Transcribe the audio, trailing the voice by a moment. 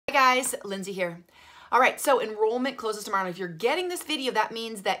Hi guys, Lindsay here. All right, so enrollment closes tomorrow. If you're getting this video, that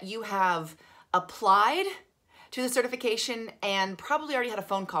means that you have applied to the certification and probably already had a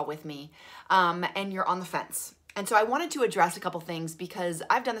phone call with me, and you're on the fence. And so I wanted to address a couple things because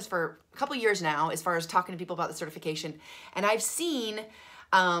I've done this for a couple years now as far as talking to people about the certification, and I've seen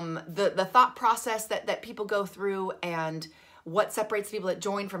the thought process that people go through and what separates people that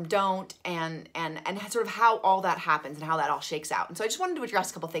join from don't, and sort of how all that happens and how that all shakes out. And so I just wanted to address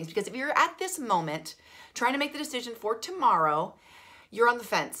a couple things because if you're at this moment trying to make the decision for tomorrow, you're on the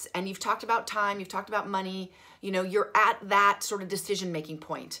fence and you've talked about time, you've talked about money, you know, you're at that sort of decision-making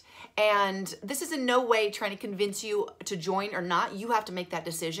point. And this is in no way trying to convince you to join or not. You have to make that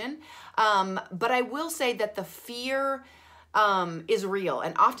decision. But I will say that the fear is real,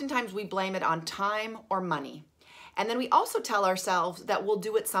 and oftentimes we blame it on time or money. And then we also tell ourselves that we'll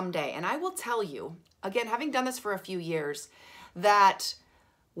do it someday. And I will tell you, again, having done this for a few years, that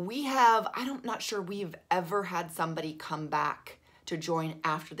I'm not sure we've ever had somebody come back to join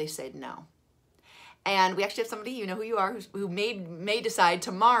after they said no. And we actually have somebody, you know who you are, who may decide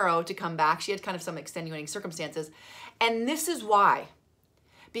tomorrow to come back. She had kind of some extenuating circumstances. And this is why.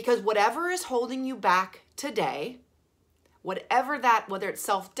 Because whatever is holding you back today, whatever that, whether it's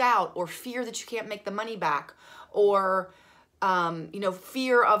self-doubt or fear that you can't make the money back, or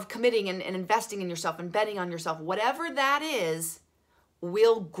fear of committing and investing in yourself and betting on yourself, whatever that is,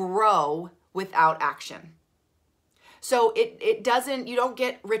 will grow without action. So you don't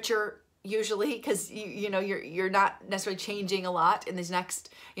get richer usually because you're not necessarily changing a lot in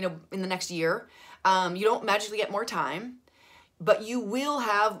the next year. You don't magically get more time, but you will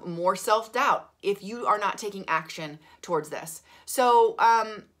have more self-doubt if you are not taking action towards this. So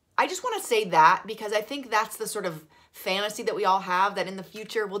I just want to say that because I think that's the sort of fantasy that we all have, that in the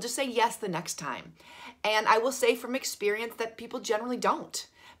future we'll just say yes the next time. And I will say from experience that people generally don't.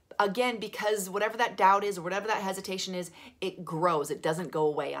 Again, because whatever that doubt is or whatever that hesitation is, it grows. It doesn't go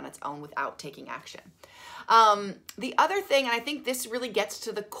away on its own without taking action. The other thing, and I think this really gets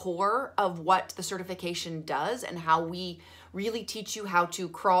to the core of what the certification does and how we really teach you how to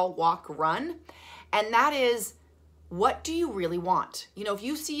crawl, walk, run, and that is, what do you really want? You know, if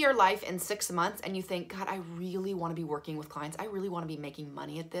you see your life in 6 months and you think, God, I really want to be working with clients. I really want to be making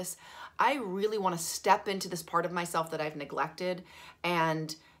money at this. I really want to step into this part of myself that I've neglected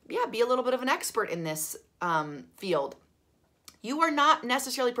and be a little bit of an expert in this field. You are not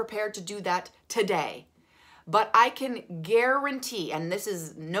necessarily prepared to do that today, but I can guarantee, and this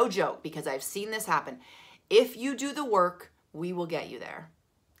is no joke because I've seen this happen, if you do the work, we will get you there.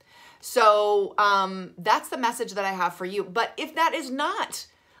 So that's the message that I have for you. But if that is not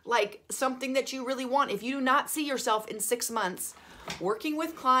like something that you really want, if you do not see yourself in 6 months working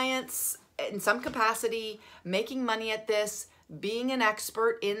with clients in some capacity, making money at this, being an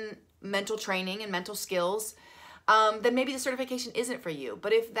expert in mental training and mental skills, then maybe the certification isn't for you.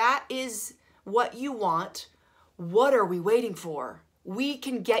 But if that is what you want, what are we waiting for? We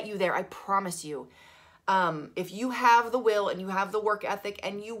can get you there, I promise you. If you have the will and you have the work ethic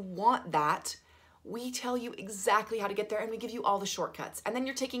and you want that, we tell you exactly how to get there and we give you all the shortcuts. And then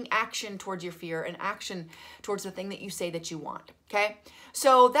you're taking action towards your fear and action towards the thing that you say that you want, okay?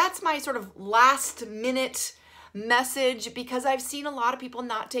 So that's my sort of last minute message because I've seen a lot of people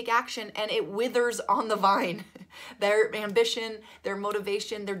not take action and it withers on the vine. Their ambition, their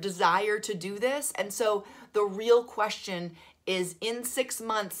motivation, their desire to do this. And so the real question is, in 6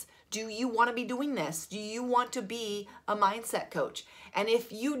 months, do you want to be doing this? Do you want to be a mindset coach? And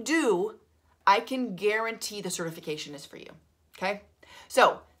if you do, I can guarantee the certification is for you, okay?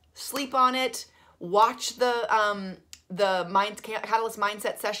 So sleep on it, watch the Catalyst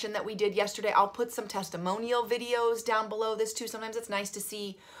Mindset session that we did yesterday. I'll put some testimonial videos down below this too. Sometimes it's nice to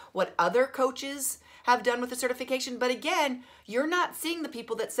see what other coaches have done with the certification. But again, you're not seeing the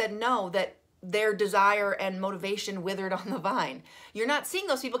people that said no, that their desire and motivation withered on the vine. You're not seeing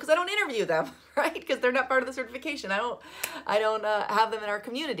those people because I don't interview them, right? Because they're not part of the certification. I don't have them in our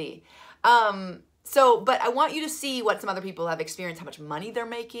community. But I want you to see what some other people have experienced, how much money they're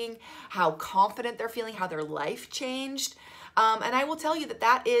making, how confident they're feeling, how their life changed. And I will tell you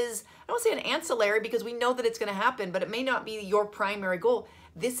that is, I don't say an ancillary because we know that it's going to happen, but it may not be your primary goal.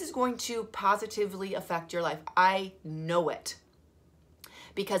 This is going to positively affect your life. I know it.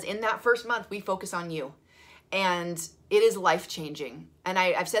 Because in that first month, we focus on you. And it is life-changing. And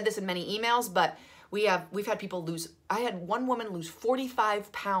I've said this in many emails, but we've had people I had one woman lose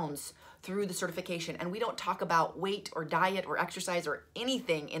 45 pounds through the certification. And we don't talk about weight or diet or exercise or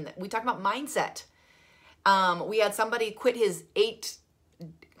anything we talk about mindset. We had somebody quit his 8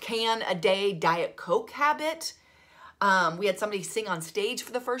 can a day Diet Coke habit. We had somebody sing on stage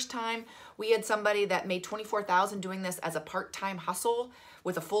for the first time. We had somebody that made $24,000 doing this as a part-time hustle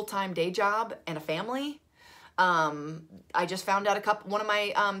with a full-time day job and a family. I just found out one of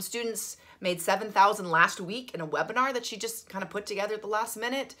my students made $7,000 last week in a webinar that she just kind of put together at the last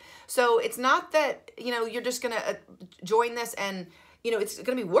minute. So it's not that, you're just going to join this and, it's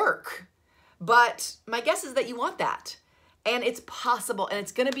going to be work. But my guess is that you want that. And it's possible, and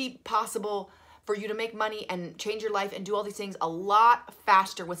it's going to be possible for you to make money and change your life and do all these things a lot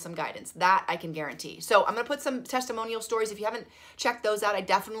faster with some guidance. That I can guarantee. So I'm going to put some testimonial stories. If you haven't checked those out, I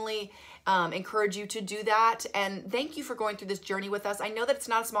definitely encourage you to do that. And thank you for going through this journey with us. I know that it's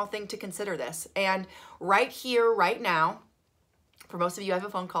not a small thing to consider this. And right here, right now, for most of you, I have a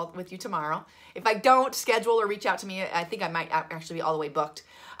phone call with you tomorrow. If I don't schedule or reach out to me, I think I might actually be all the way booked.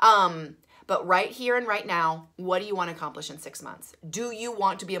 But right here and right now, what do you want to accomplish in 6 months? Do you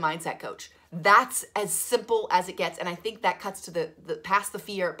want to be a mindset coach? That's as simple as it gets. And I think that cuts to the past the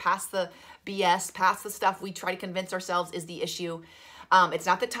fear, past the BS, past the stuff we try to convince ourselves is the issue. It's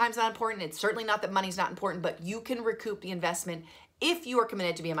not that time's not important. It's certainly not that money's not important, but you can recoup the investment if you are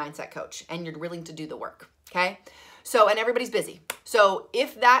committed to be a mindset coach and you're willing to do the work. Okay. So, and everybody's busy. So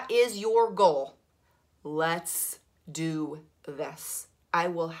if that is your goal, let's do this. I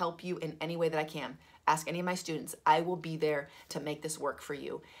will help you in any way that I can. Ask any of my students. I will be there to make this work for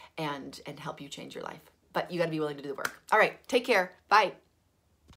you and help you change your life. But you got to be willing to do the work. All right. Take care. Bye.